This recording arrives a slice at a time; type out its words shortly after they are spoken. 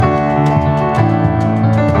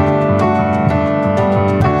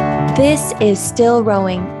This is Still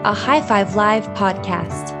Rowing, a High Five Live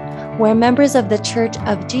podcast, where members of the Church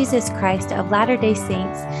of Jesus Christ of Latter-day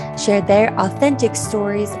Saints share their authentic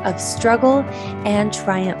stories of struggle and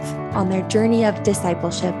triumph on their journey of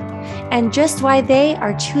discipleship, and just why they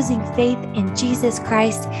are choosing faith in Jesus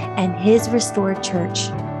Christ and His restored church.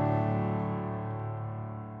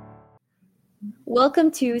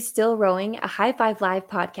 Welcome to Still Rowing, a High Five Live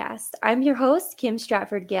podcast. I'm your host, Kim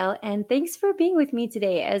Stratford Gale, and thanks for being with me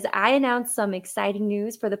today as I announce some exciting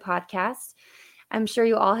news for the podcast. I'm sure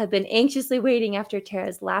you all have been anxiously waiting after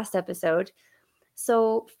Tara's last episode.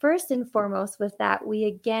 So first and foremost with that, we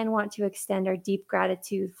again want to extend our deep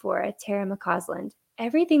gratitude for Tara McCausland.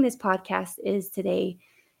 Everything this podcast is today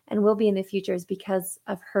and will be in the future is because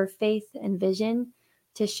of her faith and vision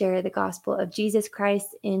to share the gospel of Jesus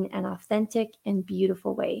Christ in an authentic and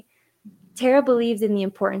beautiful way. Tara believes in the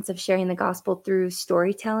importance of sharing the gospel through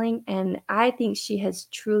storytelling, and I think she has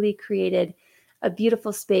truly created a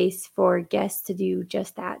beautiful space for guests to do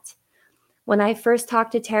just that. When I first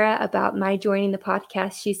talked to Tara about my joining the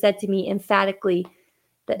podcast, she said to me emphatically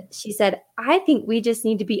that she said, "I think we just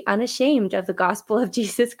need to be unashamed of the gospel of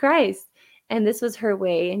Jesus Christ." And this was her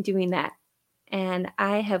way in doing that. And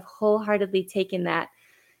I have wholeheartedly taken that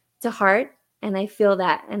to heart, and I feel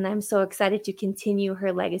that, and I'm so excited to continue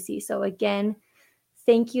her legacy. So again,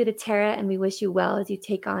 thank you to Tara, and we wish you well as you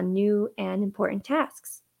take on new and important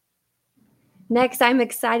tasks. Next, I'm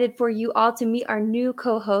excited for you all to meet our new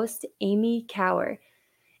co-host, Amy Cower.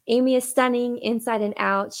 Amy is stunning inside and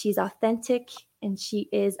out. She's authentic, and she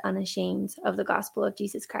is unashamed of the gospel of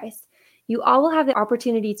Jesus Christ. You all will have the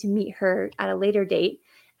opportunity to meet her at a later date,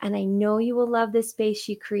 and I know you will love this space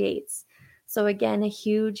she creates. So again, a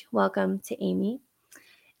huge welcome to Amy.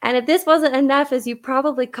 And if this wasn't enough, as you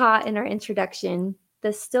probably caught in our introduction,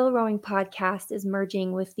 the Still Rowing podcast is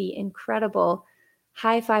merging with the incredible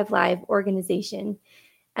High Five Live organization.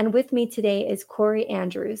 And with me today is Corey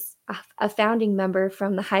Andrews, a founding member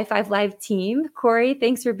from the High Five Live team. Corey,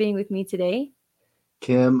 thanks for being with me today.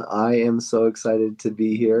 Kim, I am so excited to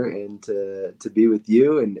be here and to be with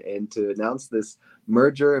you and to announce this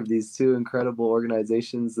merger of these two incredible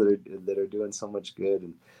organizations that are doing so much good.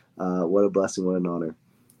 And what a blessing, what an honor.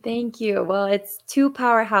 Thank you. Well, it's two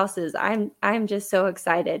powerhouses. I'm just so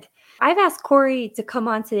excited. I've asked Corey to come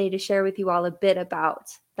on today to share with you all a bit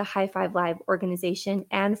about the High Five Live organization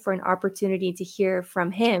and for an opportunity to hear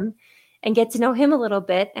from him and get to know him a little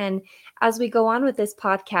bit. And as we go on with this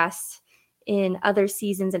podcast in other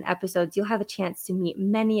seasons and episodes, you'll have a chance to meet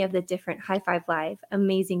many of the different High Five Live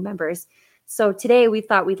amazing members. So today we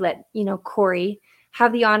thought we'd let Corey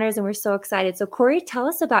have the honors, and we're so excited. So Corey, tell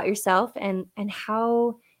us about yourself and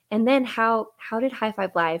how did High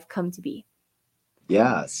Five Live come to be?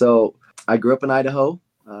 Yeah, so I grew up in Idaho,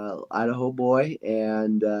 Idaho boy,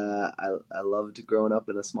 and I loved growing up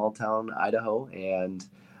in a small town, Idaho, and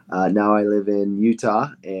now I live in Utah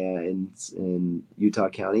and in Utah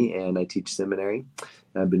County, and I teach seminary.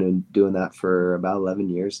 I've been doing that for about 11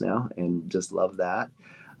 years now, and just love that.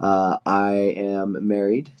 I am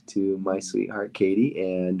married to my sweetheart, Katie,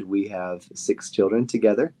 and we have 6 children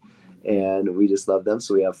together. And we just love them.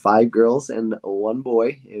 So we have 5 girls and 1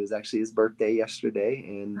 boy. It was actually his birthday yesterday,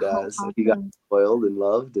 and so he got spoiled and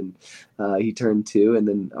loved, and he turned 2. And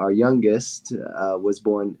then our youngest was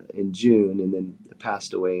born in June and then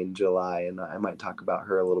passed away in July. And I might talk about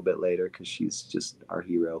her a little bit later because she's just our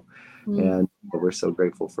hero. And we're so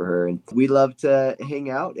grateful for her. And we love to hang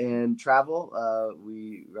out and travel.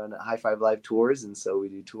 We run High Five Live tours, and so we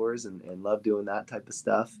do tours and love doing that type of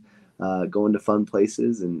stuff. Going to fun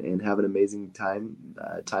places and having amazing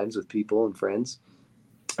times with people and friends.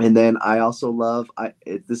 And then I also love,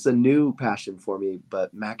 this is a new passion for me,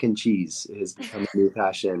 but mac and cheese has become a new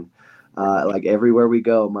passion. Like everywhere we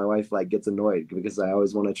go, my wife gets annoyed because I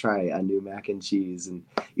always want to try a new mac and cheese. And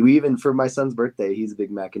we even, for my son's birthday, he's a big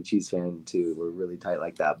mac and cheese fan too. We're really tight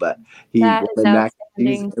like that. But he wanted mac and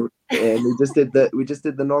cheese, and we just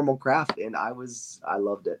did the normal Kraft, and I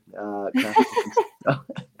loved it.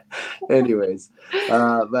 Anyways,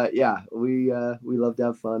 but yeah, we love to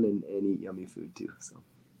have fun and eat yummy food too. So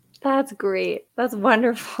that's great. That's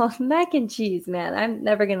wonderful. Mac and cheese, man. I'm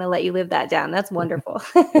never going to let you live that down. That's wonderful.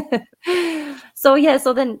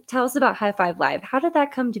 So then tell us about High Five Live. How did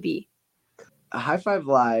that come to be? High Five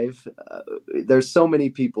Live, there's so many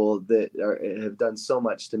people that have done so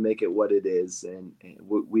much to make it what it is. And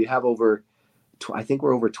we have I think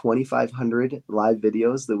we're over 2,500 live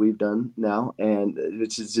videos that we've done now, and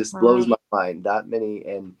which just blows my mind, that many.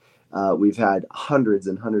 And we've had hundreds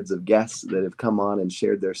and hundreds of guests that have come on and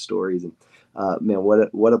shared their stories. And man,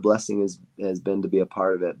 what a blessing has been to be a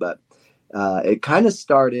part of it. But it kind of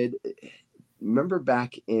started. Remember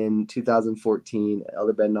back in 2014,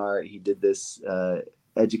 Elder Bednar, he did this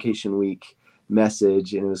Education Week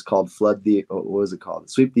message, and it was called what was it called?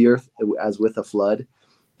 Sweep the earth as with a flood.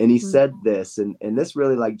 And he said this, and this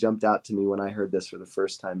really like jumped out to me when I heard this for the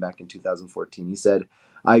first time back in 2014. He said,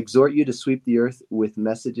 I exhort you to sweep the earth with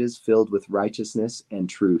messages filled with righteousness and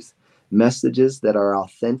truth, messages that are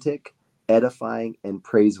authentic, edifying, and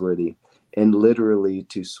praiseworthy, and literally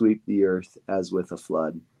to sweep the earth as with a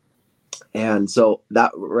flood. And so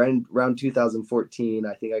that around 2014,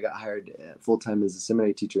 I think I got hired full-time as a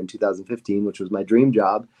seminary teacher in 2015, which was my dream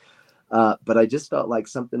job. But I just felt like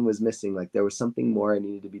something was missing. Like there was something more I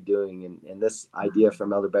needed to be doing. And this idea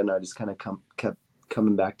from Elder Bednar just kind of kept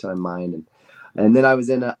coming back to my mind. And then I was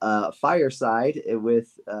in a fireside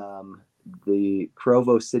with the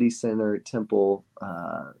Provo City Center Temple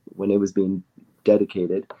when it was being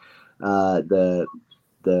dedicated.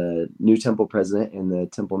 The new temple president and the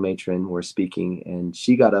temple matron were speaking, and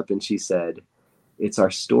she got up and she said, it's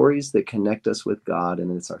our stories that connect us with God,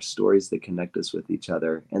 and it's our stories that connect us with each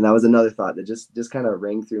other. And that was another thought that just kind of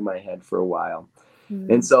rang through my head for a while.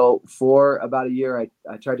 And so for about a year,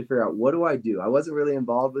 I tried to figure out, what do I do? I wasn't really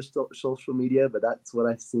involved with social media, but that's what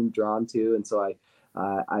I seemed drawn to. And so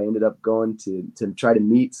I ended up going to try to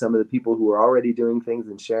meet some of the people who were already doing things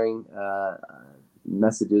and sharing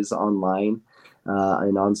messages online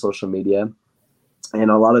and on social media. And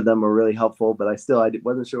a lot of them were really helpful, but I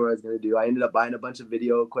wasn't sure what I was going to do. I ended up buying a bunch of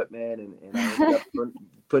video equipment, and I ended up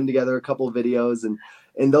putting together a couple of videos,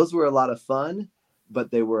 and those were a lot of fun, but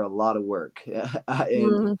they were a lot of work.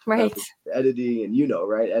 And right. Editing, and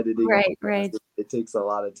right, editing. Right. It takes a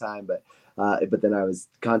lot of time, but then I was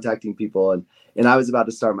contacting people, and I was about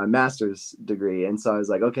to start my master's degree. And so I was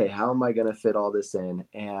like, okay, how am I going to fit all this in?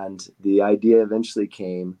 And the idea eventually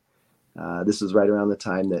came. This was right around the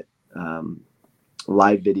time that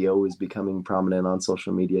live video was becoming prominent on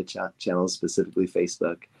social media channels, specifically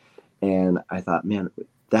Facebook. And I thought, man,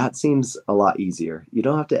 that seems a lot easier. You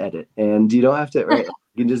don't have to edit, and you don't have to, right?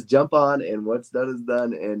 You can just jump on, and what's done is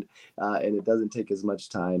done, and it doesn't take as much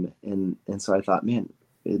time. And so I thought, man,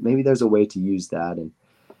 maybe there's a way to use that.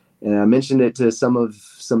 And I mentioned it to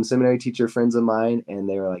some seminary teacher friends of mine, and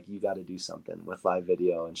they were like, you got to do something with live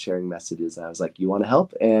video and sharing messages. And I was like, you want to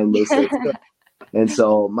help? And they said, good. And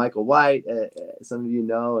so Michael White, some of you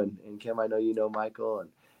know, and Kim, I know you know Michael,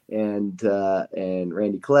 and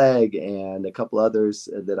Randy Clegg, and a couple others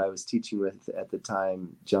that I was teaching with at the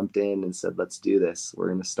time jumped in and said, let's do this. We're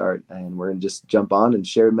going to start, and we're going to just jump on and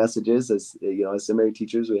share messages. As seminary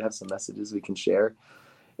teachers, we have some messages we can share.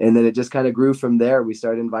 And then it just kind of grew from there. We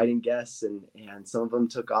started inviting guests, and some of them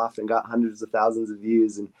took off and got hundreds of thousands of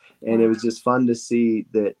views. And it was just fun to see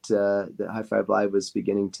that High Five Live was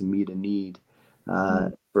beginning to meet a need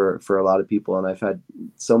for a lot of people. And I've had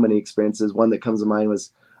so many experiences. One that comes to mind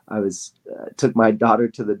was I took my daughter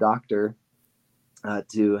to the doctor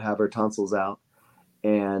to have her tonsils out.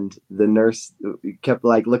 And the nurse kept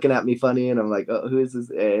like looking at me funny, and I'm like, oh, who is this?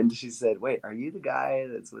 And she said, wait, are you the guy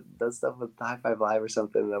that does stuff with High Five Live or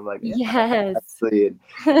something? And I'm like, yeah, yes.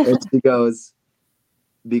 And she goes,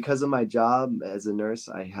 because of my job as a nurse,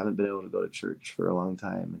 I haven't been able to go to church for a long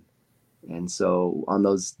time. And so on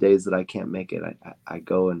those days that I can't make it, I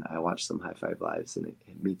go and I watch some High Five Lives, and it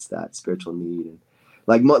meets that spiritual need. And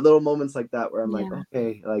like little moments like that where I'm like,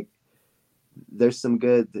 okay, like there's some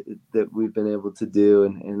good that we've been able to do,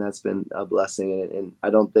 and that's been a blessing. And I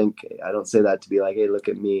don't say that to be like, hey, look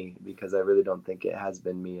at me, because I really don't think it has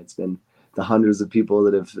been me. It's been the hundreds of people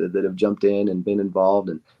that have jumped in and been involved,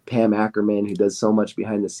 and Pam Ackerman, who does so much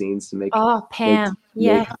behind the scenes to make Pam,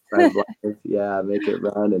 make it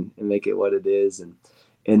run and make it what it is.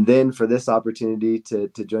 And then for this opportunity to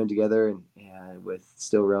join together and with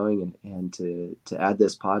Still Rowing and to add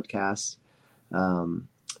this podcast,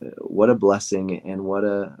 what a blessing, and what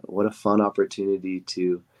a fun opportunity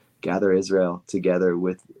to gather Israel together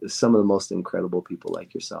with some of the most incredible people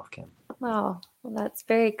like yourself, Kim. Wow, well, that's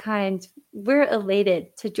very kind. We're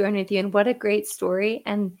elated to join with you, and what a great story.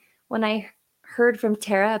 And when I heard from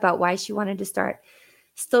Tara about why she wanted to start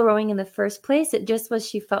Still Rowing in the first place, it just was,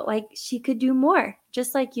 she felt like she could do more,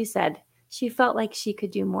 just like you said. She felt like she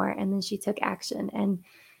could do more, and then she took action.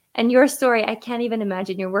 And your story, I can't even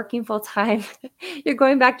imagine. You're working full time. You're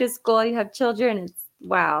going back to school. You have children. It's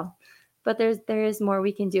wow. But there is more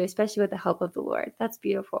we can do, especially with the help of the Lord. That's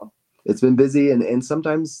beautiful. It's been busy, and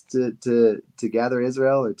sometimes to gather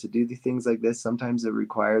Israel or to do the things like this, sometimes it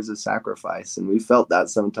requires a sacrifice, and we felt that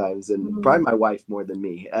sometimes, and probably my wife more than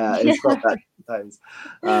me. It's felt that sometimes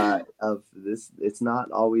of this. It's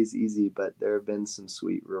not always easy, but there have been some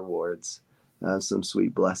sweet rewards some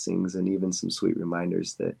sweet blessings, and even some sweet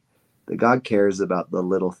reminders that God cares about the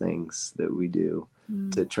little things that we do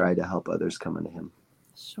to try to help others come into him.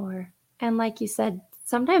 Sure. And like you said,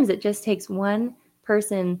 sometimes it just takes one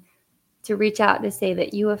person to reach out to say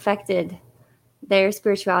that you affected their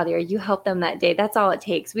spirituality or you helped them that day. That's all it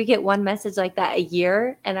takes. We get one message like that a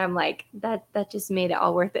year, and I'm like, that just made it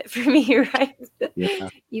all worth it for me, right? Yeah.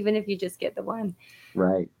 Even if you just get the one.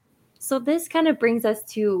 Right. So this kind of brings us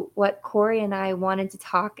to what Corey and I wanted to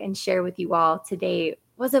talk and share with you all today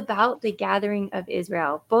was about the gathering of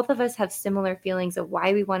Israel. Both of us have similar feelings of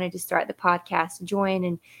why we wanted to start the podcast, join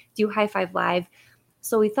and do High Five Live.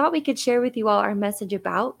 So we thought we could share with you all our message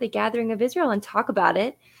about the gathering of Israel and talk about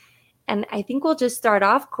it. And I think we'll just start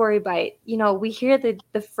off, Corey, by, we hear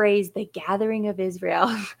the phrase, the gathering of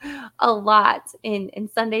Israel, a lot in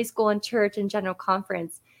Sunday school and church and general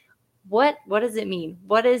conference. What does it mean?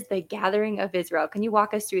 What is the gathering of Israel? Can you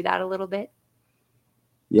walk us through that a little bit?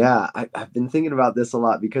 Yeah, I've been thinking about this a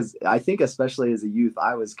lot because I think especially as a youth,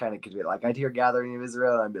 I was kind of confused. Like I'd hear gathering of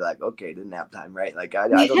Israel and I'd be like, okay, the nap time, right? Like I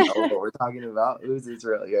don't know what we're talking about. Who's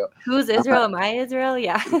Israel? Who's Israel? Am I Israel?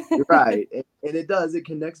 Yeah. Right. And it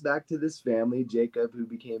connects back to this family, Jacob, who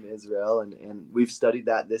became Israel. And we've studied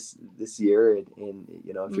that this year. And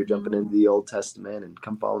if you're jumping into the Old Testament and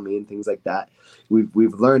come follow me and things like that,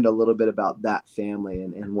 we've learned a little bit about that family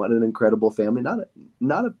and what an incredible family.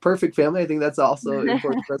 Not a perfect family. I think that's also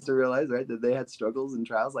important for us to realize, right? That they had struggles and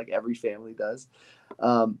trials like every family does.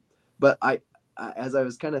 But as I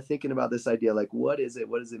was kind of thinking about this idea, like, what does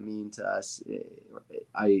it mean to us?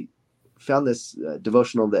 I found this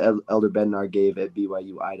devotional that Elder Bednar gave at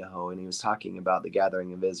BYU Idaho, and he was talking about the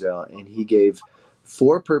gathering of Israel, and he gave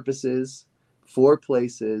 4 purposes, 4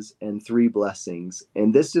 places, and 3 blessings.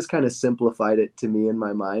 And this just kind of simplified it to me in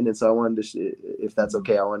my mind. And so I wanted to, if that's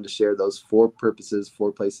okay, I wanted to share those 4 purposes,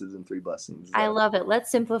 4 places, and 3 blessings. I love it.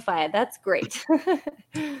 Let's simplify it. That's great.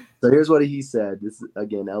 So here's what he said. This is,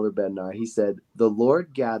 again, Elder Bednar. He said, the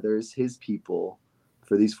Lord gathers his people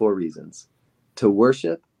for these 4 reasons: to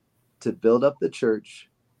worship, to build up the church,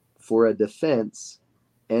 for a defense,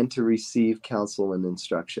 and to receive counsel and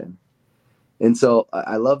instruction. And so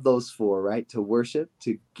I love those 4, right? To worship,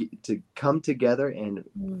 to come together and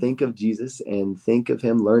think of Jesus and think of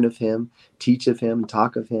him, learn of him, teach of him,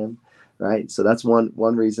 talk of him, right? So that's one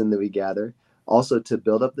reason that we gather. Also to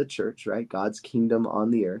build up the church, right? God's kingdom on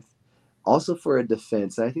the earth. Also for a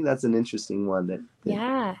defense. And I think that's an interesting one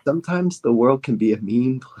that sometimes the world can be a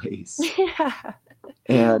mean place. Yeah.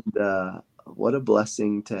 And what a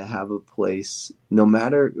blessing to have a place, no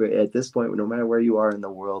matter at this point, no matter where you are in the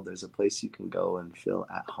world, there's a place you can go and feel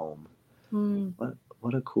at home.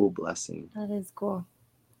 What a cool blessing. That is cool.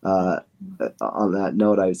 On that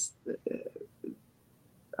note,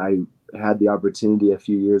 I had the opportunity a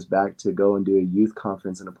few years back to go and do a youth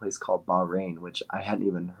conference in a place called Bahrain, which I hadn't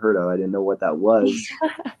even heard of. I didn't know what that was.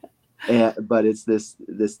 But it's this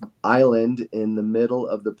island in the middle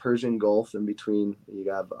of the Persian Gulf, in between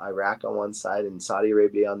you have Iraq on one side and Saudi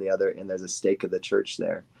Arabia on the other, and there's a stake of the church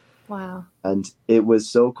there. Wow. And it was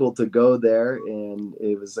so cool to go there, and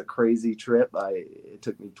it was a crazy trip. It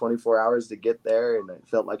took me 24 hours to get there, and I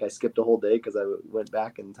felt like I skipped a whole day because I went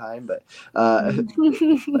back in time. But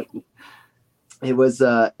it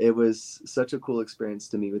was such a cool experience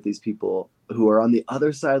to meet with these people who are on the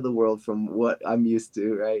other side of the world from what I'm used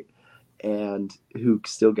to, right? And who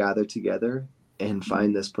still gather together and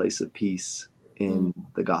find this place of peace in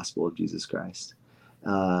the gospel of Jesus Christ.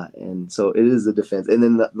 And so it is a defense. And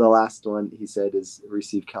then the last one he said is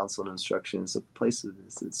receive counsel and instruction. So places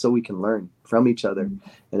so we can learn from each other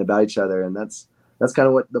and about each other. And that's kind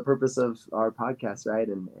of what the purpose of our podcast, right?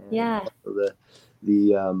 And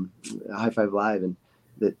the High Five Live, and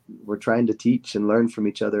that we're trying to teach and learn from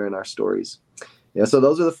each other in our stories. Yeah, so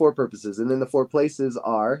those are the 4 purposes. And then the 4 places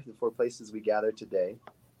we gather today.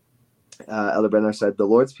 Elder Brenner said, the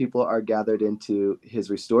Lord's people are gathered into his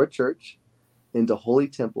restored church, into holy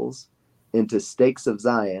temples, into stakes of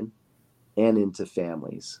Zion, and into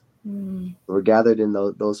families. We're gathered in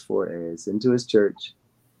those 4 areas, into his church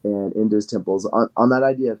and into his temples. On that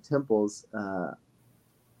idea of temples,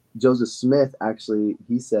 Joseph Smith, actually,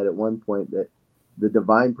 he said at one point that the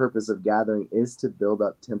divine purpose of gathering is to build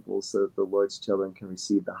up temples so that the Lord's children can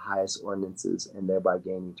receive the highest ordinances and thereby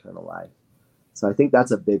gain eternal life. So I think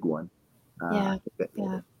that's a big one.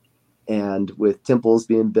 And with temples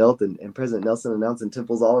being built and President Nelson announcing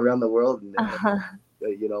temples all around the world, and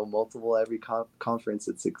multiple every conference,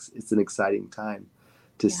 it's an exciting time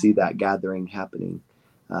to see that gathering happening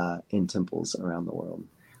in temples around the world.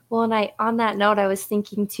 Well, and on that note, I was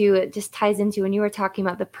thinking too, it just ties into when you were talking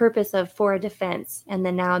about the purpose of for a defense, and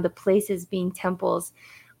then now the places being temples.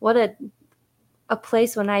 What a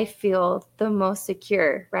place when I feel the most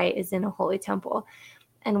secure, right, is in a holy temple.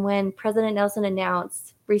 And when President Nelson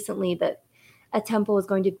announced recently that a temple was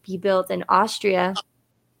going to be built in Austria,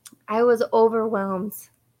 I was overwhelmed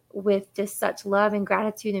with just such love and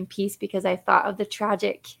gratitude and peace because I thought of the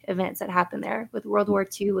tragic events that happened there with World War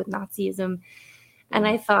II, with Nazism. And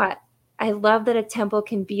I thought, I love that a temple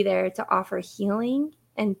can be there to offer healing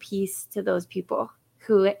and peace to those people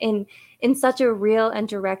who in such a real and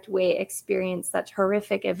direct way experience such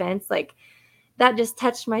horrific events. Like, that just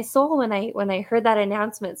touched my soul when I heard that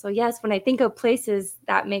announcement. So yes, when I think of places,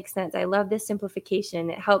 that makes sense. I love this simplification.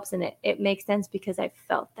 It helps, and it makes sense because I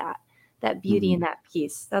felt that beauty and that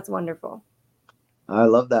peace. That's wonderful. I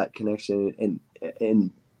love that connection.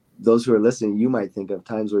 And those who are listening, you might think of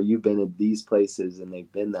times where you've been in these places and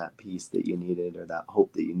they've been that peace that you needed, or that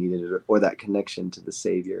hope that you needed, or that connection to the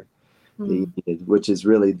Savior that you needed, which is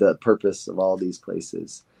really the purpose of all these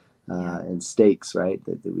places. And stakes, right?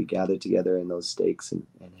 That we gather together in those stakes and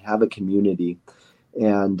have a community,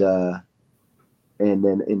 and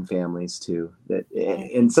then in families too.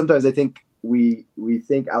 And sometimes I think we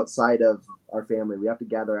think outside of our family, we have to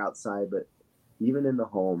gather outside, but even in the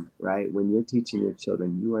home, right? When you're teaching your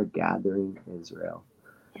children, you are gathering Israel,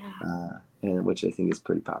 and which I think is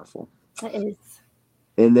pretty powerful. That is.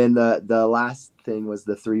 And then the last thing was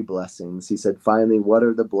the 3 blessings. He said, finally, what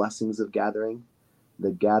are the blessings of gathering? The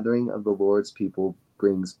gathering of the Lord's people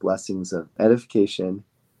brings blessings of edification,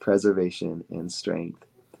 preservation, and strength.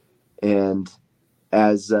 And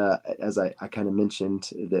as I kind of mentioned,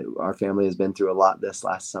 that our family has been through a lot this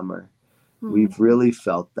last summer. We've really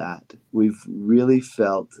felt that. We've really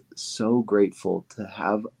felt so grateful to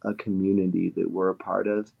have a community that we're a part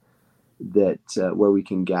of, that where we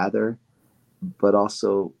can gather, but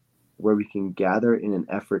also where we can gather in an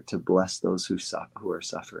effort to bless those who are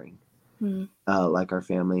suffering. Like our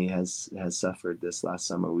family has suffered this last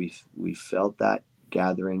summer. We felt that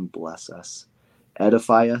gathering bless us,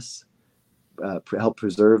 edify us, help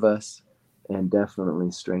preserve us, and definitely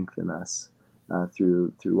strengthen us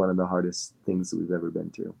through one of the hardest things that we've ever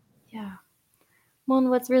been through. Yeah. Well,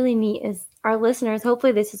 and what's really neat is our listeners,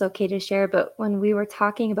 hopefully this is okay to share, but when we were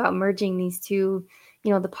talking about merging these two,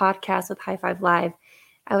 the podcast with High Five Live,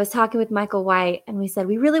 I was talking with Michael White and we said,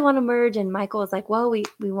 we really want to merge. And Michael was like, well, we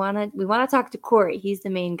want to talk to Corey. He's the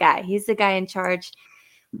main guy. He's the guy in charge.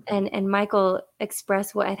 And Michael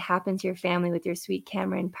expressed what had happened to your family with your sweet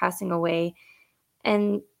Cameron passing away.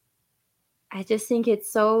 And I just think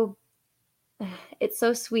it's so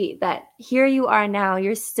sweet that here you are now,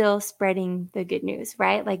 you're still spreading the good news,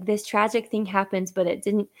 right? Like, this tragic thing happens, but it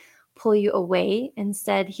didn't pull you away.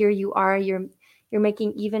 Instead, here you are, you're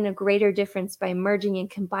making even a greater difference by merging and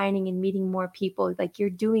combining and meeting more people. Like, you're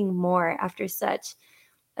doing more after such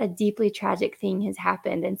a deeply tragic thing has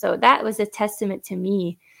happened. And so that was a testament to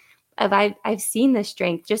me of I've seen the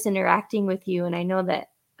strength just interacting with you. And I know that,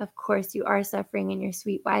 of course, you are suffering, and your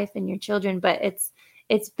sweet wife and your children, but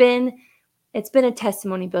it's been a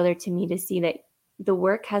testimony builder to me to see that the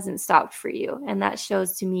work hasn't stopped for you. And that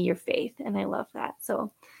shows to me your faith. And I love that.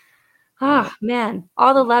 So, man,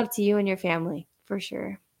 all the love to you and your family, for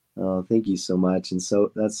sure. Oh, thank you so much. And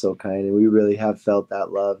so that's so kind. And we really have felt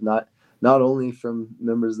that love, not only from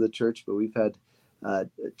members of the church, but we've had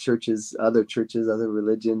churches, other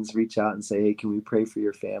religions reach out and say, hey, can we pray for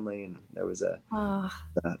your family? And there was a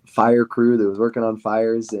fire crew that was working on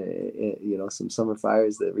fires, some summer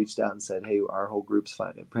fires, that reached out and said, hey, our whole group's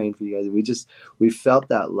praying for you guys. And we felt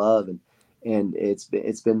that love, and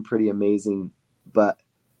it's been pretty amazing. But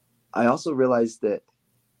I also realized that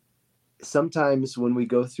sometimes when we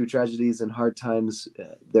go through tragedies and hard times,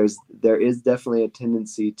 there is definitely a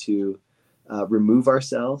tendency to remove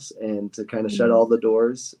ourselves and to kind of shut all the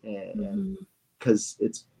doors, and because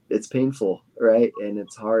it's painful, right? And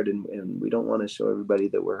it's hard, and we don't want to show everybody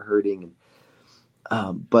that we're hurting.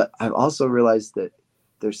 But I've also realized that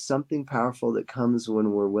there's something powerful that comes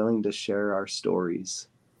when we're willing to share our stories.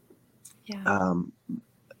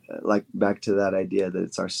 Like, back to that idea that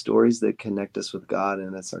it's our stories that connect us with God,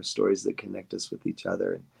 and it's our stories that connect us with each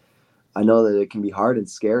other. And I know that it can be hard and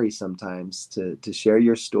scary sometimes to share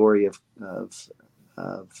your story of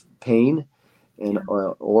pain, and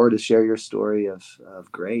or to share your story of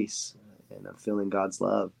grace and of feeling God's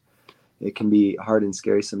love. It can be hard and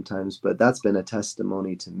scary sometimes, but that's been a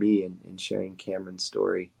testimony to me in sharing Cameron's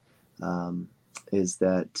story, is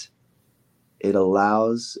that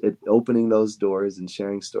opening those doors and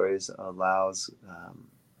sharing stories allows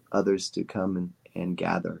others to come and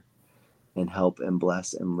gather. and help and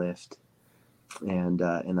bless and lift. And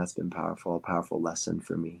that's been a powerful lesson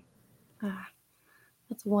for me. Ah,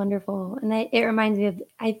 that's wonderful. And it reminds me of,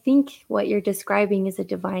 I think what you're describing is a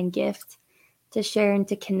divine gift to share and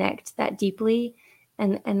to connect that deeply.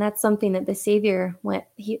 And that's something that the Savior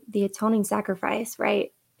the atoning sacrifice,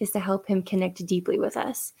 right, is to help him connect deeply with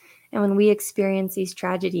us. And when we experience these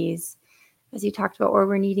tragedies, as you talked about, or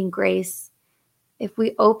we're needing grace, if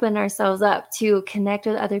we open ourselves up to connect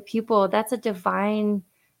with other people, that's a divine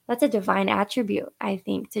attribute, I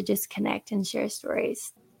think, to just connect and share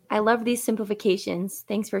stories. I love these simplifications.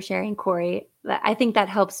 Thanks for sharing, Corey. I think that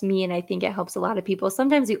helps me, and I think it helps a lot of people.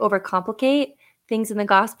 Sometimes we overcomplicate things in the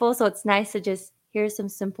gospel, so it's nice to just hear some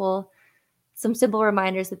simple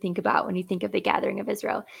reminders to think about when you think of the gathering of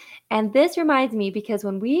Israel. And this reminds me because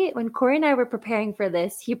when Corey and I were preparing for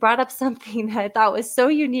this, he brought up something that I thought was so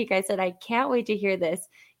unique. I said, I can't wait to hear this.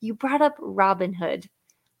 You brought up Robin Hood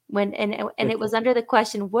and it was under the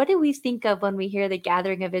question, what do we think of when we hear the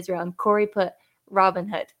gathering of Israel? And Corey put Robin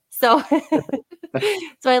Hood. So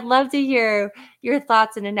so I'd love to hear your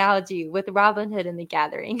thoughts and analogy with Robin Hood and the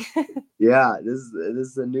gathering. Yeah, this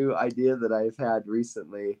is a new idea that I've had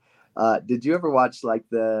recently. Did you ever watch like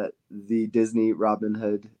the Disney Robin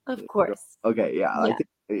Hood? Of course. Okay, yeah. I Yeah. think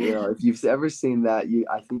if you've ever seen that,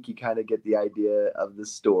 I think you kind of get the idea of the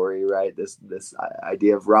story, right? This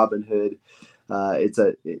idea of Robin Hood. It's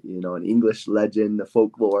an English legend, a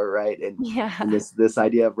folklore, right? And Yeah. this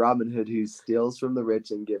idea of Robin Hood who steals from the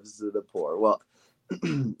rich and gives to the poor. Well,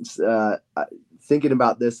 thinking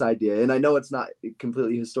about this idea, and I know it's not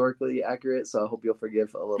completely historically accurate, so I hope you'll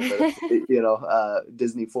forgive a little bit of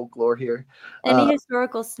Disney folklore here. Any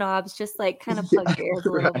historical snobs, just like kind of plug Yeah, your ears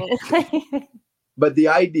a little right. bit. But the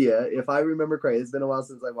idea, if I remember correctly, it's been a while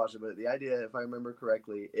since I watched it, but the idea, if I remember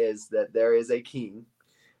correctly, is that there is a king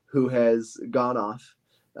who has gone off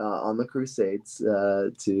on the Crusades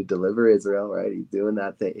to deliver Israel. Right, he's doing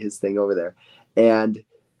his thing over there, and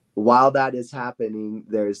while that is happening,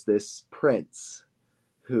 there's this prince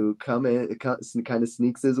who kind of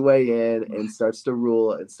sneaks his way in and starts to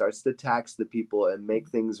rule and starts to tax the people and make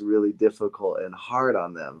things really difficult and hard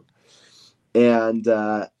on them. And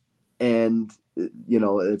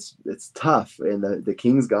it's tough, and the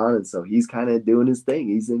king's gone, and so he's kind of doing his thing.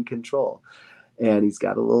 He's in control, and he's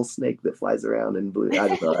got a little snake that flies around in blue. I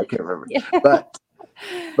don't know, I can't remember. Yeah.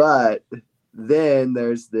 But then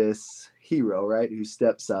there's this hero, right, who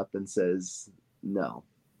steps up and says, no,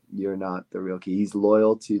 you're not the real king. He's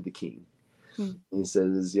loyal to the king. He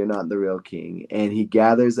says, you're not the real king. And he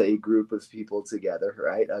gathers a group of people together,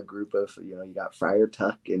 right? A group of, you got Friar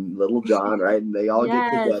Tuck and Little John, right? And they all get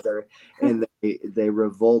together and they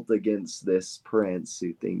revolt against this prince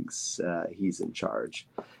who thinks he's in charge.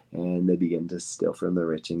 And they begin to steal from the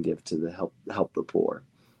rich and give to help the poor.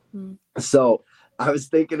 So I was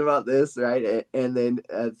thinking about this, right? And then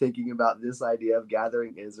thinking about this idea of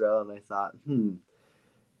gathering Israel. And I thought,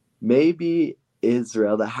 maybe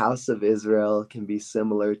Israel, the house of Israel, can be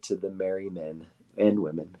similar to the merry men and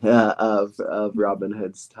women of Robin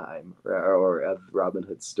Hood's time, or of Robin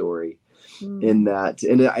Hood's story. In that,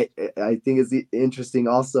 and I think it's interesting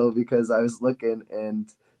also because I was looking,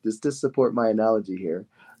 and just to support my analogy here,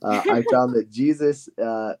 I found that Jesus,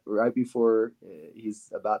 right before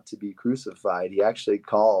he's about to be crucified, he actually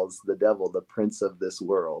calls the devil the prince of this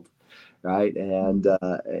world, right? And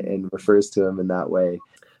refers to him in that way.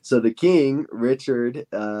 So the king, Richard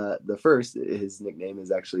the First, his nickname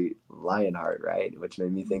is actually Lionheart, right? Which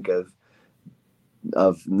made me think of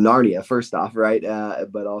Narnia, first off, right?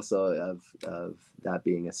 But also of that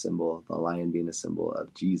being a symbol, the lion being a symbol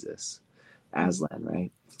of Jesus, Aslan,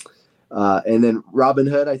 right? And then Robin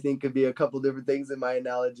Hood, I think, could be a couple different things in my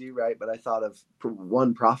analogy, right? But I thought of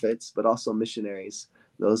prophets, but also missionaries,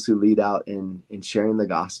 those who lead out in sharing the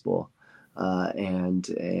gospel. And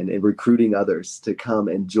recruiting others to come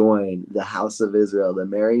and join the house of Israel, the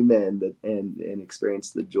merry men, and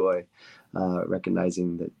experience the joy,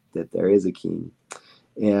 recognizing that there is a king,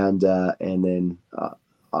 and then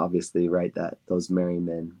obviously, right, that those merry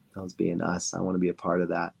men, those being us, I want to be a part of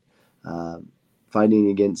that, fighting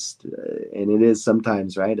against, and it is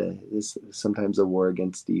sometimes, right, it's sometimes a war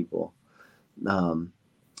against evil,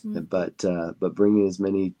 but bringing as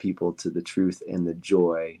many people to the truth and the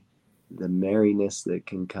joy, the merriness that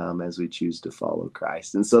can come as we choose to follow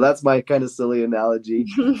Christ. And so that's my kind of silly analogy,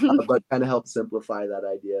 but kind of helps simplify that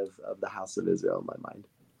idea of the house of Israel in my mind.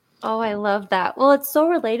 Oh, I love that. Well, it's so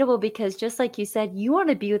relatable because just like you said, you want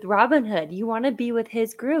to be with Robin Hood. You want to be with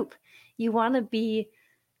his group. You want to be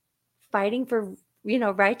fighting for,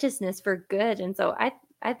 righteousness, for good. And so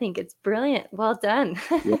I think it's brilliant. Well done.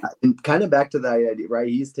 Yeah, and kind of back to that idea, right?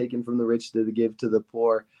 He's taken from the rich to give to the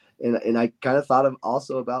poor, and I kind of thought of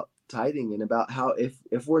also about tithing and about how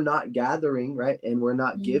if we're not gathering, right, and we're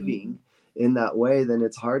not giving in that way, then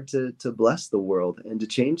it's hard to bless the world and to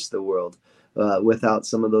change the world without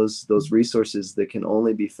some of those resources that can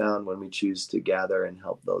only be found when we choose to gather and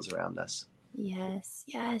help those around us. Yes,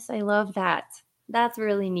 yes, I love that. That's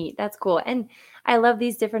really neat. That's cool. And I love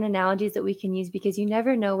these different analogies that we can use because you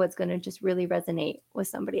never know what's going to just really resonate with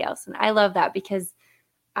somebody else. And I love that because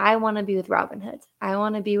I want to be with Robin Hood. I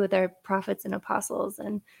want to be with our prophets and apostles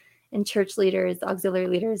and church leaders, auxiliary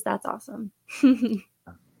leaders. That's awesome.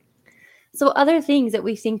 So other things that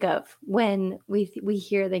we think of when we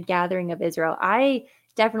hear the gathering of Israel, I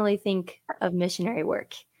definitely think of missionary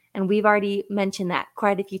work. And we've already mentioned that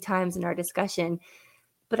quite a few times in our discussion.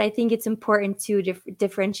 But I think it's important to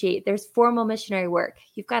differentiate. There's formal missionary work.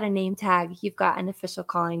 You've got a name tag, you've got an official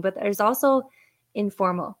calling, but there's also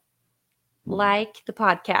informal, like the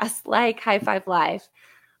podcast, like High Five Live,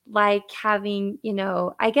 like having,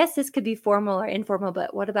 I guess this could be formal or informal,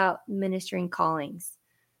 but what about ministering callings?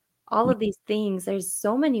 All of these things, there's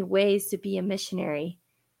so many ways to be a missionary,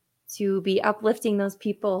 to be uplifting those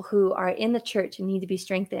people who are in the church and need to be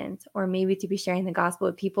strengthened, or maybe to be sharing the gospel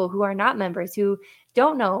with people who are not members, who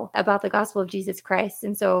don't know about the gospel of Jesus Christ.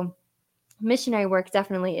 And so missionary work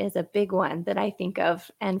definitely is a big one that I think of.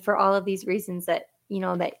 And for all of these reasons that,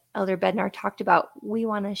 that Elder Bednar talked about, we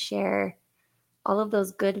want to share all of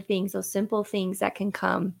those good things, those simple things that can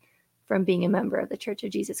come from being a member of the Church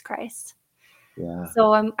of Jesus Christ. Yeah.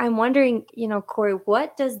 So I'm wondering, Corey,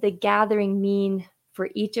 what does the gathering mean for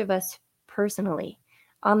each of us personally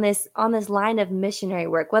on this line of missionary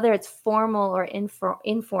work, whether it's formal or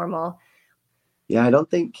informal? Yeah, I don't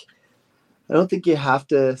think you don't have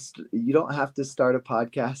to start a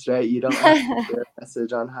podcast, right? You don't have to share a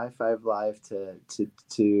message on High Five Live to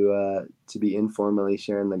be informally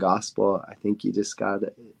sharing the gospel. I think you just got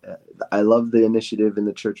I love the initiative in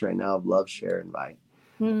the church right now of love, share, invite.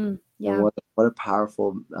 Yeah. And what a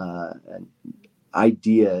powerful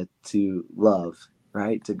idea to love,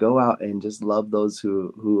 right? To go out and just love those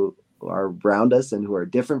who are around us and who are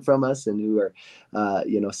different from us and who are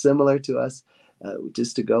similar to us,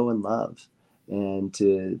 just to go and love and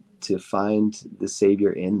to find the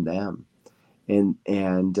Savior in them and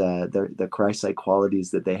the Christ-like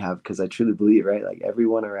qualities that they have, because I truly believe, right, like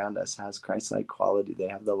everyone around us has Christ-like quality. They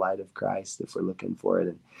have the light of Christ if we're looking for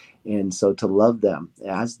it, and so to love them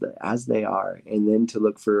as they are, and then to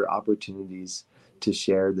look for opportunities to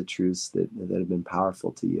share the truths that have been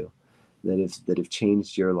powerful to you, that have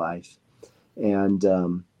changed your life. And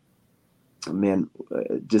man,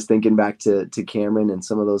 just thinking back to Cameron and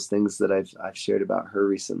some of those things that I've shared about her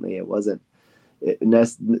recently, it wasn't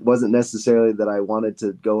necessarily that I wanted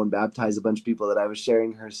to go and baptize a bunch of people that I was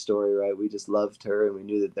sharing her story, right? We just loved her, and we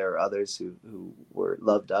knew that there were others who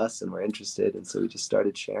loved us and were interested, and so we just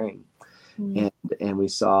started sharing. And we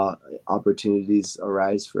saw opportunities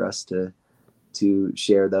arise for us to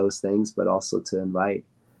share those things, but also to invite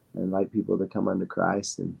people to come unto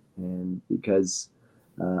Christ. And because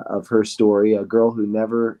of her story, a girl who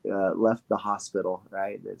never left the hospital,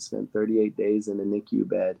 right, that spent 38 days in a NICU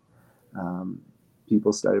bed,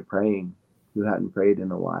 people started praying who hadn't prayed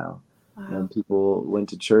in a while. Wow. And people went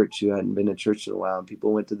to church who hadn't been to church in a while. And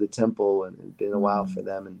people went to the temple, and it'd been a while for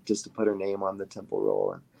them, and just to put her name on the temple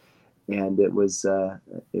roll. And it was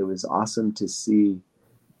awesome to see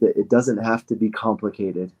that it doesn't have to be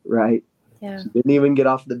complicated, right? Yeah. She didn't even get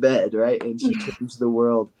off the bed, right? And she changed the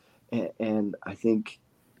world. And I think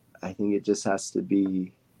it just has to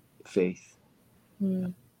be faith.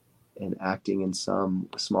 And acting in some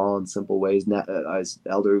small and simple ways, as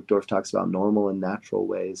Elder Uchtdorf talks about, normal and natural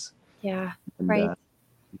ways. Yeah, and, right.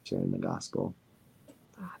 Sharing the gospel.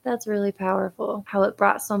 Oh, that's really powerful, how it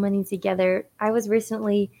brought so many together. I was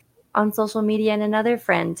recently on social media, and another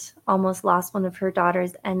friend almost lost one of her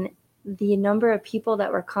daughters, and the number of people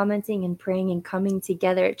that were commenting and praying and coming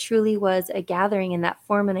together, it truly was a gathering in that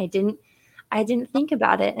form. And I didn't think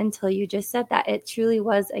about it until you just said that. It truly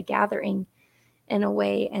was a gathering in a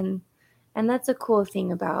way. And that's a cool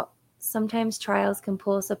thing about, sometimes trials can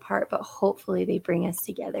pull us apart, but hopefully they bring us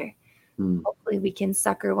together. Hopefully we can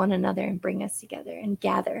succor one another and bring us together and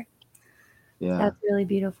gather. Yeah. That's really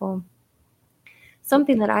beautiful.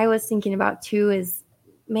 Something that I was thinking about too is,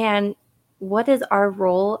 man, what is our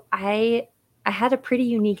role? I had a pretty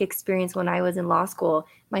unique experience when I was in law school.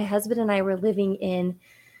 My husband and I were living in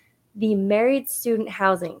the married student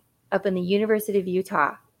housing up in the University of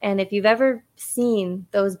Utah. And if you've ever seen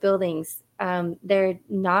those buildings, they're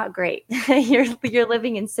not great. You're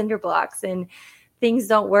living in cinder blocks, and things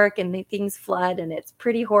don't work and things flood, and it's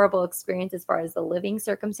pretty horrible experience as far as the living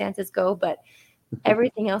circumstances go, but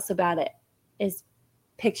everything else about it is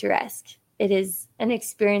picturesque. It is an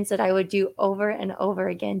experience that I would do over and over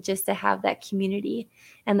again, just to have that community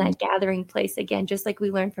and that gathering place again, just like we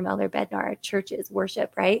learned from Elder Bednar, churches,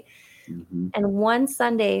 worship, right? Mm-hmm. And one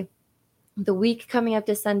Sunday, the week coming up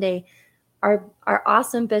to Sunday, our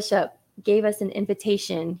awesome bishop gave us an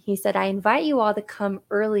invitation. He said, I invite you all to come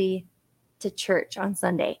early to church on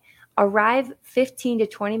Sunday. Arrive 15 to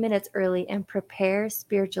 20 minutes early and prepare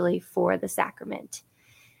spiritually for the sacrament.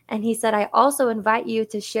 And he said, I also invite you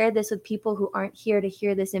to share this with people who aren't here to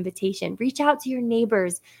hear this invitation. Reach out to your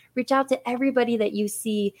neighbors. Reach out to everybody that you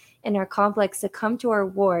see in our complex to come to our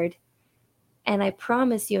ward. And I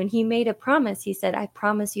promise you, and he made a promise. He said, I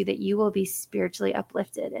promise you that you will be spiritually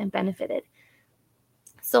uplifted and benefited.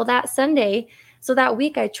 So that Sunday, so that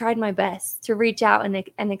week, I tried my best to reach out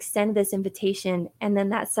and extend this invitation. And then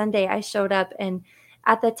that Sunday I showed up, and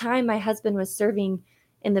at the time my husband was serving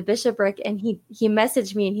in the bishopric, and he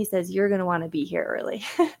messaged me and he says, you're going to want to be here early.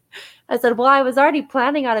 I said, well, I was already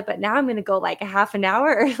planning on it, but now I'm going to go like a half an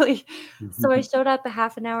hour early. So I showed up a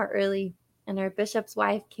half an hour early, and our bishop's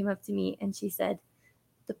wife came up to me and she said,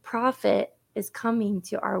 the prophet is coming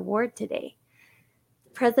to our ward today.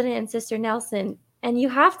 President and Sister Nelson. And you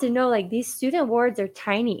have to know, like, these student wards are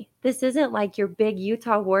tiny. This isn't like your big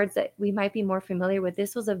Utah wards that we might be more familiar with.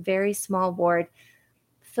 This was a very small ward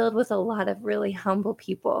filled with a lot of really humble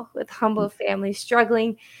people, with humble families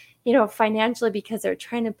struggling, financially, because they're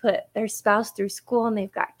trying to put their spouse through school and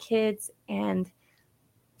they've got kids. And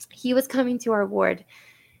he was coming to our ward.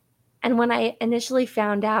 And when I initially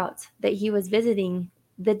found out that he was visiting,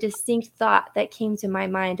 the distinct thought that came to my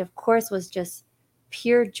mind, of course, was just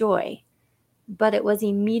pure joy. But it was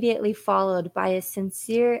immediately followed by a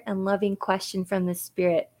sincere and loving question from the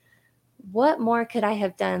Spirit. What more could I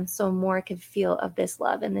have done so more could feel of this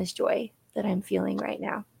love and this joy that I'm feeling right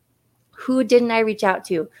now? Who didn't I reach out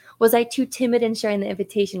to? Was I too timid in sharing the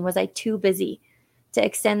invitation? Was I too busy to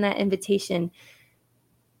extend that invitation?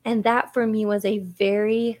 And that for me was a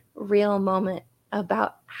very real moment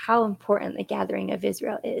about how important the gathering of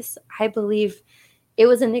Israel is. I believe it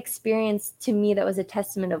was an experience to me that was a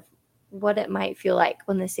testament of what it might feel like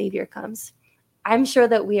when the Savior comes. I'm sure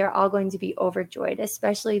that we are all going to be overjoyed,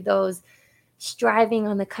 especially those striving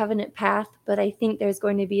on the covenant path. But I think there's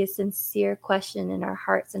going to be a sincere question in our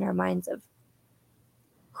hearts and our minds of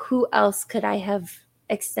who else could I have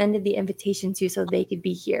extended the invitation to so they could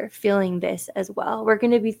be here feeling this as well. We're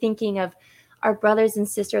going to be thinking of our brothers and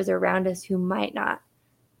sisters around us who might not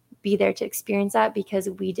be there to experience that because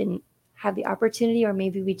we didn't have the opportunity, or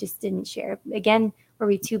maybe we just didn't share. Again, were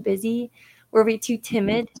we too busy? Were we too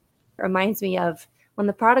timid? It reminds me of when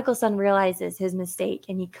the prodigal son realizes his mistake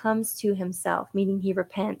and he comes to himself, meaning he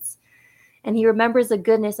repents, and he remembers the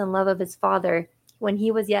goodness and love of his father. When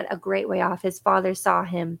he was yet a great way off, his father saw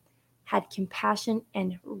him, had compassion,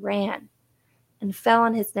 and ran and fell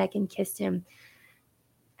on his neck and kissed him.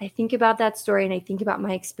 I think about that story, and I think about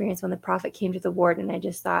my experience when the prophet came to the ward, and I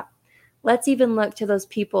just thought, let's even look to those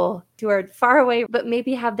people who are far away, but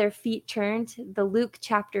maybe have their feet turned. The Luke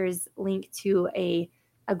chapters link to a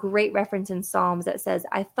great reference in Psalms that says,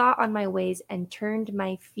 I thought on my ways and turned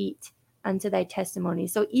my feet unto thy testimony.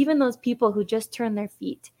 So even those people who just turn their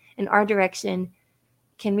feet in our direction,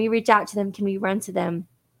 can we reach out to them? Can we run to them?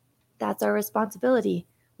 That's our responsibility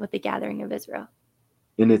with the gathering of Israel.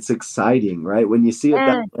 And it's exciting, right? When you see it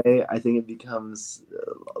that way, I think it becomes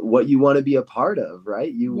what you want to be a part of,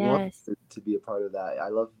 right? You want to be a part of that. I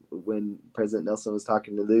love when President Nelson was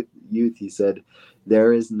talking to the youth, he said,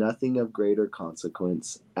 there is nothing of greater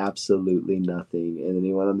consequence, absolutely nothing. And then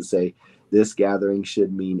he went on to say, this gathering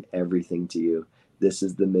should mean everything to you. This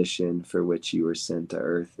is the mission for which you were sent to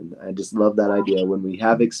earth. And I just love that idea. When we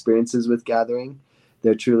have experiences with gathering,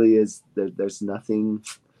 there truly is, there's nothing...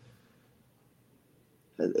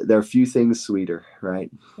 There are few things sweeter,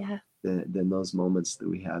 right? Yeah. Than those moments that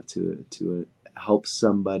we have to help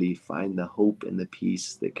somebody find the hope and the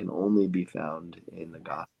peace that can only be found in the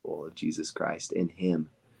gospel of Jesus Christ, in Him.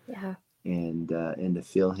 Yeah. And to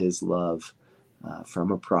feel His love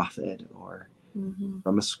from a prophet or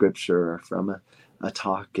from a scripture or from a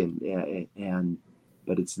talk, and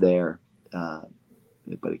but it's there, but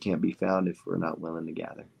it can't be found if we're not willing to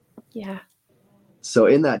gather. Yeah. So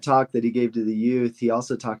in that talk that he gave to the youth, he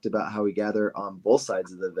also talked about how we gather on both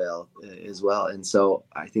sides of the veil as well. And so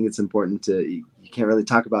I think it's important you can't really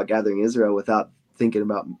talk about gathering Israel without thinking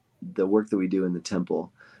about the work that we do in the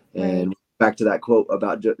temple. And back to that quote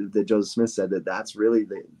about that Joseph Smith said, that's really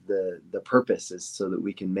the purpose, is so that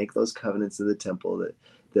we can make those covenants in the temple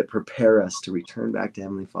that prepare us to return back to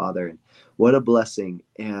Heavenly Father. And what a blessing.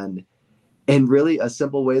 And really a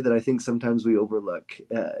simple way that I think sometimes we overlook,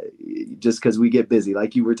 just because we get busy,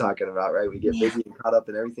 like you were talking about, right? We get busy and caught up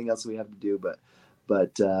in everything else we have to do,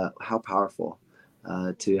 but how powerful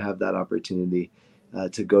to have that opportunity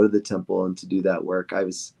to go to the temple and to do that work. I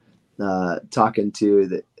was talking to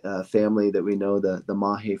the family that we know, the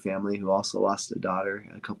Mahe family, who also lost a daughter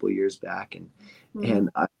a couple of years back, and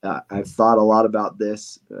I've thought a lot about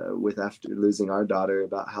this with after losing our daughter,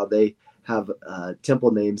 about how they have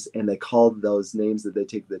temple names, and they call those names that they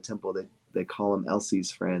take to the temple, they call them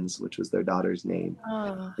Elsie's friends, which was their daughter's name.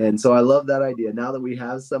 Oh. And so I love that idea. Now that we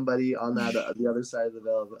have somebody on that the other side of the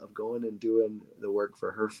veil of going and doing the work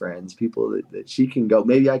for her friends, people that she can go.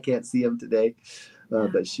 Maybe I can't see them today,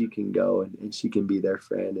 but she can go and she can be their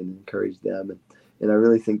friend and encourage them. And I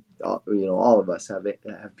really think all of us have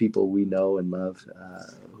people we know and love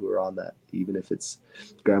who are on that, even if it's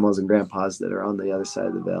grandmas and grandpas that are on the other side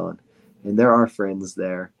of the veil. And there are friends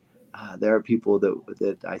there. There are people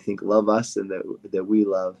that I think love us and that we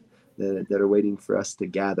love, that are waiting for us to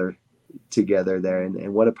gather together there.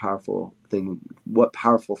 And what a powerful thing, what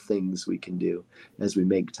powerful things we can do as we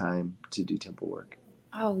make time to do temple work.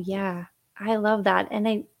 Oh yeah, I love that. And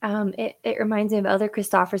it reminds me of Elder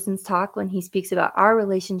Christofferson's talk when he speaks about our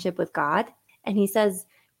relationship with God. And he says,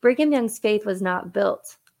 Brigham Young's faith was not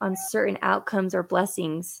built on certain outcomes or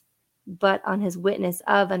blessings, but on his witness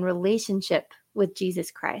of and relationship with Jesus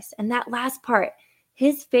Christ. And that last part,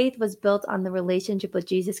 his faith was built on the relationship with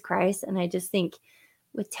Jesus Christ. And I just think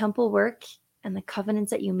with temple work and the covenants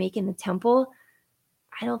that you make in the temple,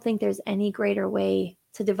 I don't think there's any greater way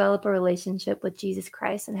to develop a relationship with Jesus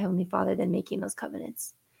Christ and Heavenly Father than making those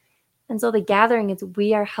covenants. And so the gathering is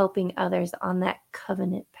we are helping others on that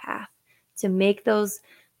covenant path to make those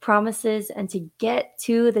promises and to get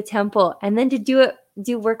to the temple and then to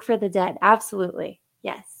do work for the dead. Absolutely.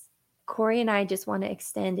 Yes. Corey and I just want to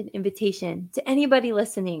extend an invitation to anybody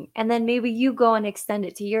listening. And then maybe you go and extend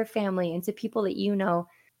it to your family and to people that you know,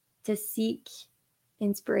 to seek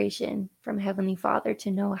inspiration from Heavenly Father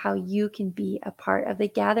to know how you can be a part of the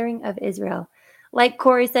gathering of Israel. Like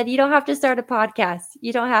Corey said, you don't have to start a podcast.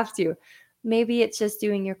 You don't have to. Maybe it's just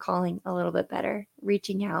doing your calling a little bit better,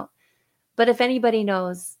 reaching out. But if anybody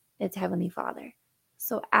knows, it's Heavenly Father.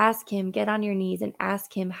 So ask him, get on your knees and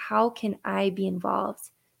ask him, how can I be involved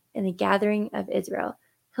in the gathering of Israel?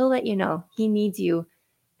 He'll let you know. He needs you.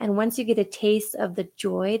 And once you get a taste of the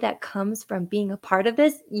joy that comes from being a part of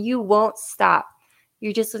this, you won't stop.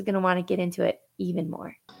 You're just going to want to get into it even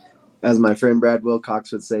more. As my friend Brad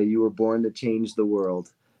Wilcox would say, you were born to change the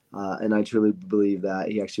world. And I truly believe that.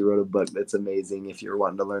 He actually wrote a book that's amazing if you're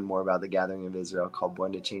wanting to learn more about the gathering of Israel, called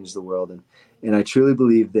Born to Change the World. And I truly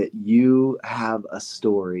believe that you have a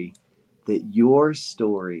story, that your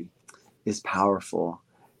story is powerful.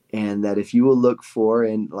 And that if you will look for,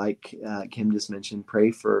 and like Kim just mentioned,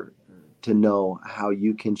 pray to know how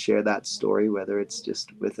you can share that story, whether it's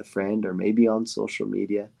just with a friend or maybe on social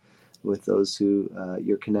media with those who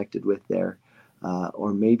you're connected with there,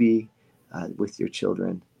 or maybe with your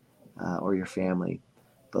children or your family.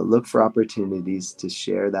 But look for opportunities to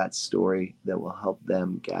share that story that will help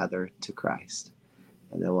them gather to Christ,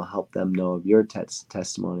 and that will help them know of your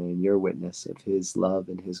testimony and your witness of his love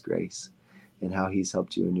and his grace and how he's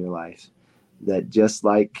helped you in your life. That just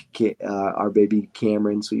like our baby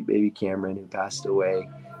Cameron, sweet baby Cameron, who passed away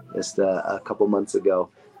just a couple months ago,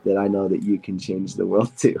 that I know that you can change the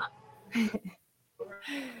world too.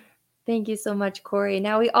 Thank you so much, Corey.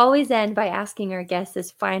 Now, we always end by asking our guests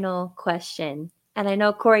this final question. And I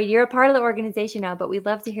know, Corey, you're a part of the organization now, but we'd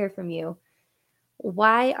love to hear from you.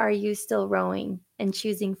 Why are you still rowing and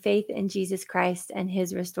choosing faith in Jesus Christ and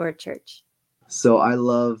his restored church? So I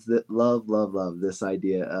love this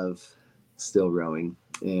idea of still rowing,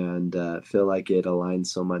 and feel like it aligns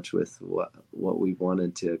so much with what we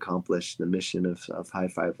wanted to accomplish, the mission of High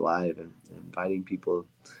Five Live, and inviting people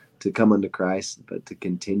to come unto Christ, but to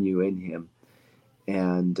continue in him.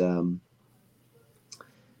 And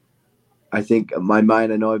I think my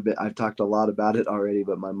mind, I know I've talked a lot about it already,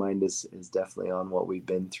 but my mind is definitely on what we've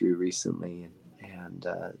been through recently, and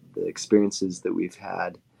the experiences that we've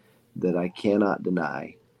had, that I cannot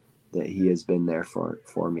deny that he has been there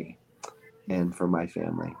for me and for my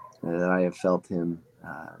family, and that I have felt him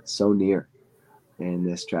so near in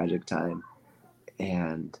this tragic time.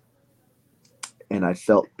 And I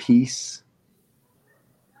felt peace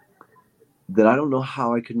that I don't know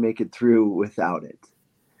how I could make it through without it.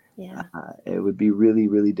 Yeah. It would be really,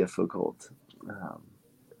 really difficult.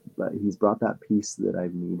 but he's brought that peace that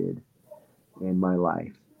I've needed in my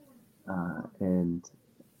life. And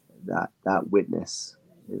that witness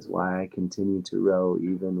is why I continue to row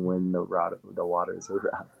even when the waters are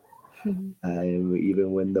rough,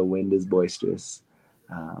 even when the wind is boisterous,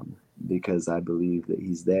 because I believe that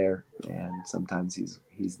he's there, and sometimes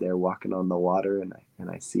he's there walking on the water, and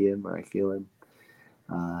I see him or I feel him,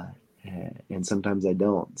 and sometimes I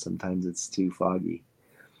don't. Sometimes it's too foggy,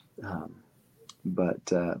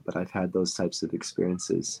 but I've had those types of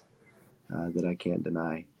experiences that I can't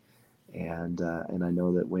deny, and I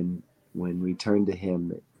know that when we turn to him,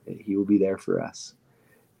 that he will be there for us,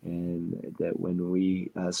 and that when we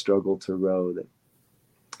struggle to row,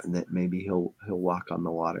 that maybe he'll walk on the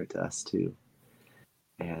water to us too,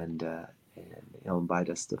 and he'll invite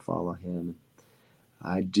us to follow him.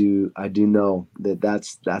 I do know that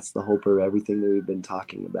that's the hope of everything that we've been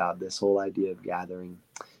talking about. This whole idea of gathering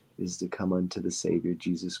is to come unto the Savior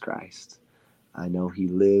Jesus Christ. I know he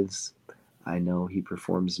lives. I know he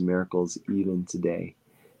performs miracles even today,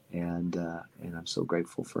 and I'm so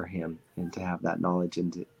grateful for him, and to have that knowledge,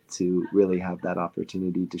 and to really have that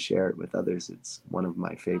opportunity to share it with others. It's one of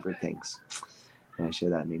my favorite things. And I share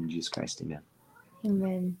that name, Jesus Christ. Amen.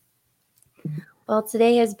 Amen. Well,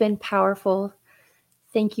 today has been powerful.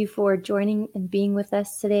 Thank you for joining and being with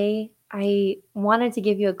us today. I wanted to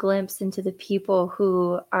give you a glimpse into the people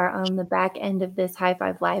who are on the back end of this High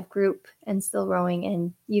Five Live group and Still Rowing,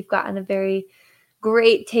 and you've gotten a very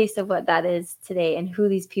great taste of what that is today and who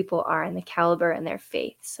these people are and the caliber and their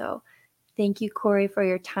faith. So thank you, Corey, for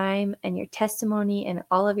your time and your testimony and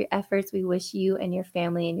all of your efforts. We wish you and your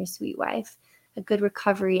family and your sweet wife a good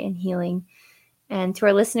recovery and healing. And to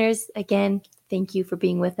our listeners, again, thank you for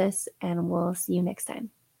being with us, and we'll see you next time.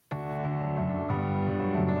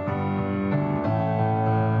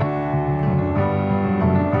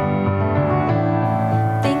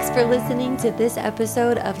 Thanks for listening to this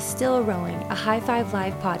episode of Still Rowing, a High Five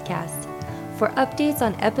Live podcast. For updates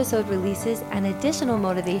on episode releases and additional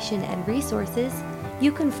motivation and resources,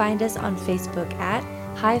 you can find us on Facebook at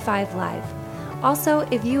High Five Live. Also,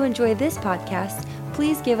 if you enjoy this podcast,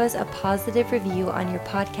 please give us a positive review on your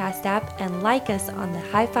podcast app and like us on the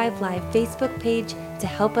High Five Live Facebook page to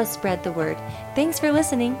help us spread the word. Thanks for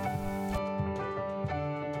listening.